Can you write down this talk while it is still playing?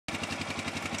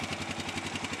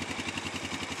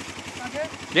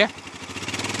Yeah.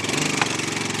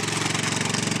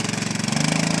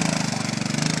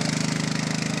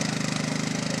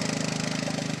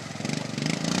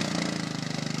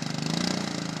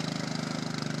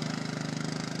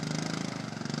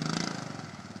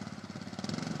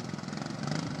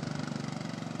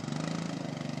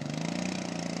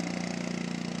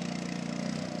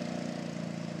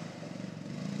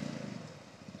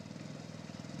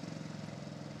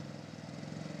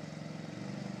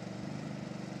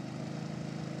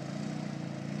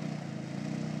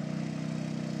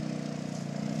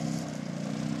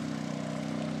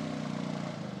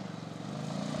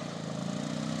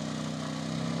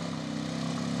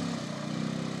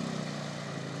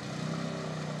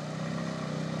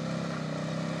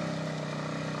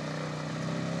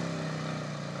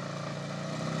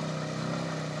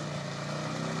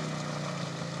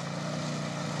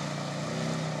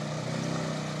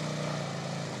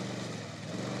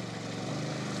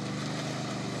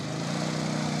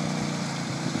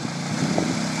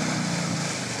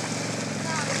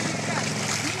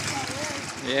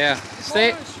 Yeah,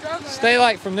 stay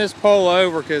like from this pole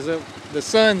over because the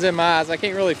sun's in my eyes. I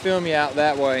can't really film you out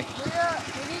that way. Yeah,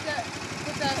 we need to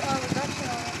put that reduction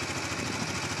on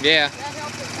it. Yeah, That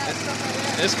helps it, that stuff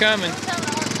like that. it's coming.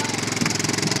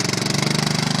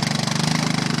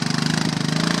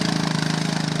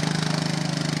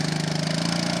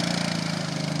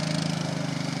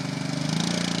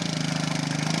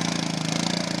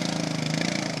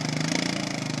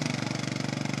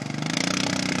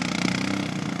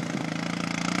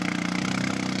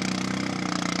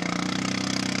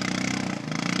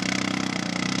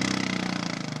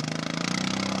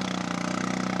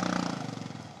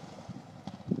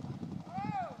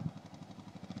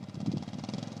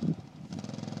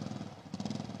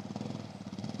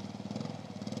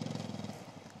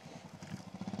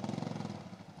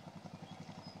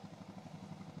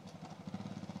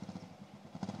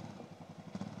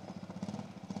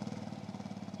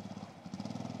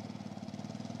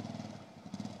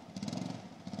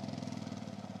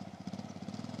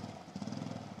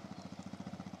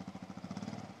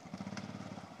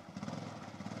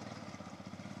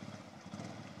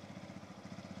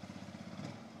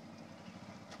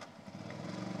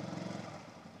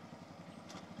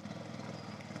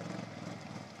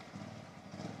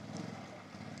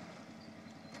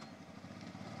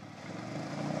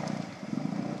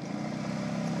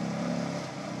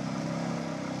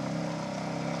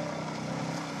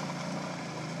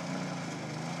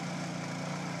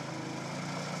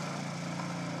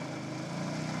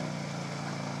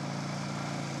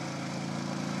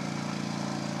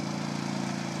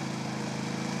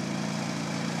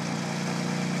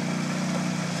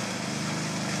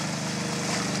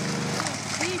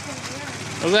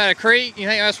 Was that a creek? You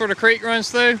think that's where the creek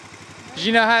runs through? Did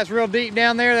you know how it's real deep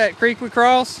down there, that creek we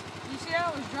crossed? You see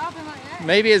how it was dropping like that?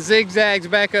 Maybe it zigzags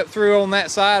back up through on that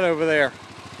side over there.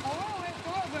 I would have went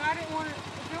for it, but I didn't want to.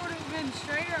 If it would have been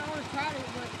straighter, I would have tried it,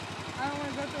 but I don't want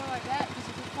to go through it like that because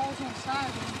if it falls on the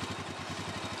side,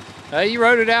 then... Hey, you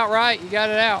wrote it out right. You got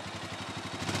it out.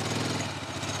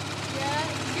 Yeah,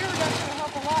 gear reduction will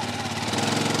help a lot now.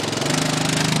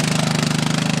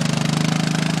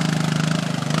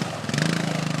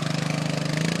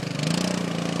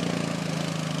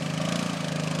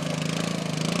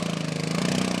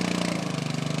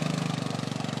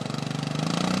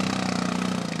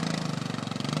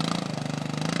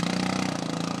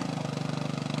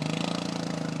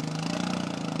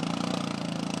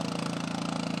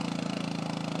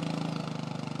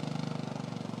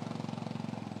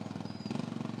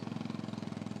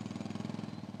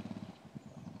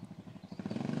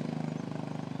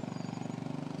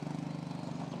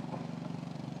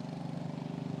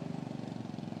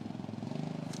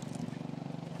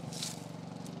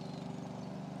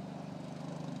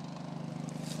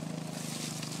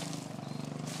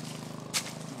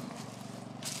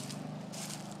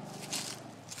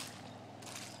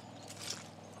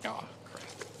 Oh, crap.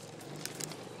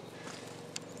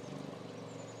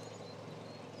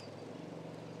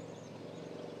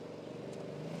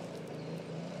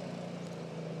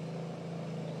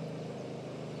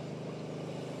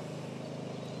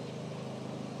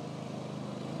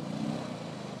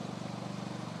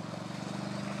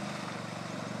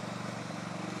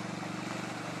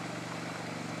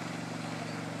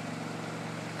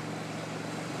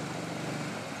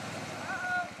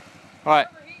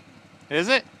 What? Is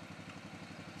it?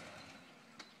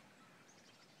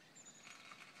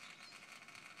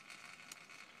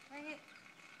 Dang it.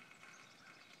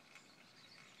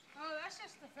 Oh, that's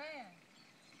just the fan.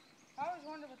 I always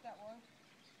wondered what that was.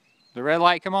 The red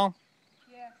light come on?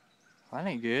 Yeah. That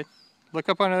ain't good. Look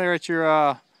up under there at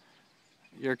your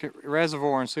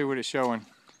reservoir and see what it's showing.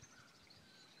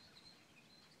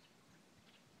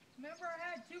 Remember,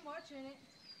 I had too much in it.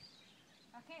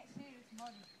 I can't see it, it's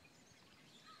muddy.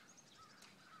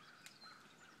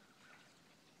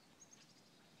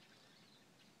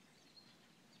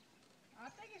 I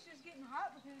think it's just getting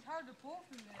hot because it's hard to pull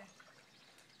through there.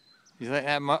 You think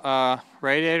that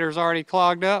radiator's already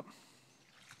clogged up?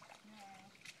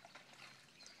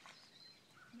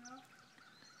 No.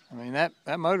 I mean,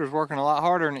 that motor's working a lot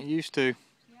harder than it used to. Yeah,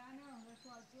 I know. That's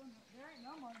why it's doing it. There ain't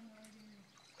no mud in the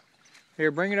radiator.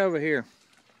 Here, bring it over here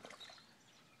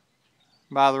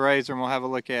by the razor and we'll have a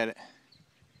look at it.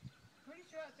 Pretty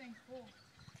sure that thing's full.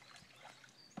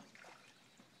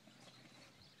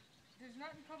 There's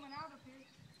nothing coming out of here.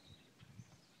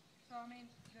 So, I mean,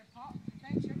 the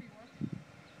thing should be working.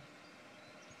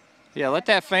 Yeah, let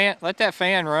that fan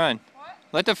run. What?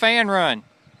 Let the fan run.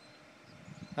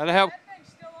 That'll help. That thing's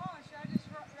still on. Should I just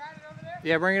ride it over there?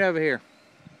 Yeah, bring it over here.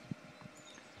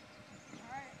 All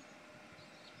right.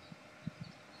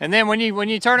 And then when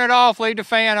you turn it off, leave the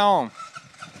fan on.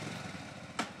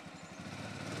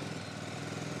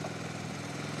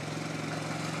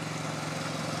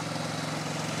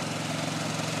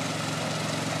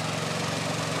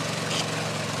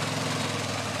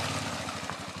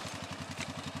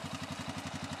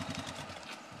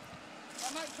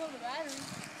 I might kill the battery.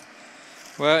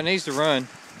 Well, it needs to run.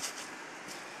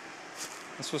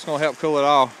 That's what's going to help cool it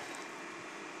off.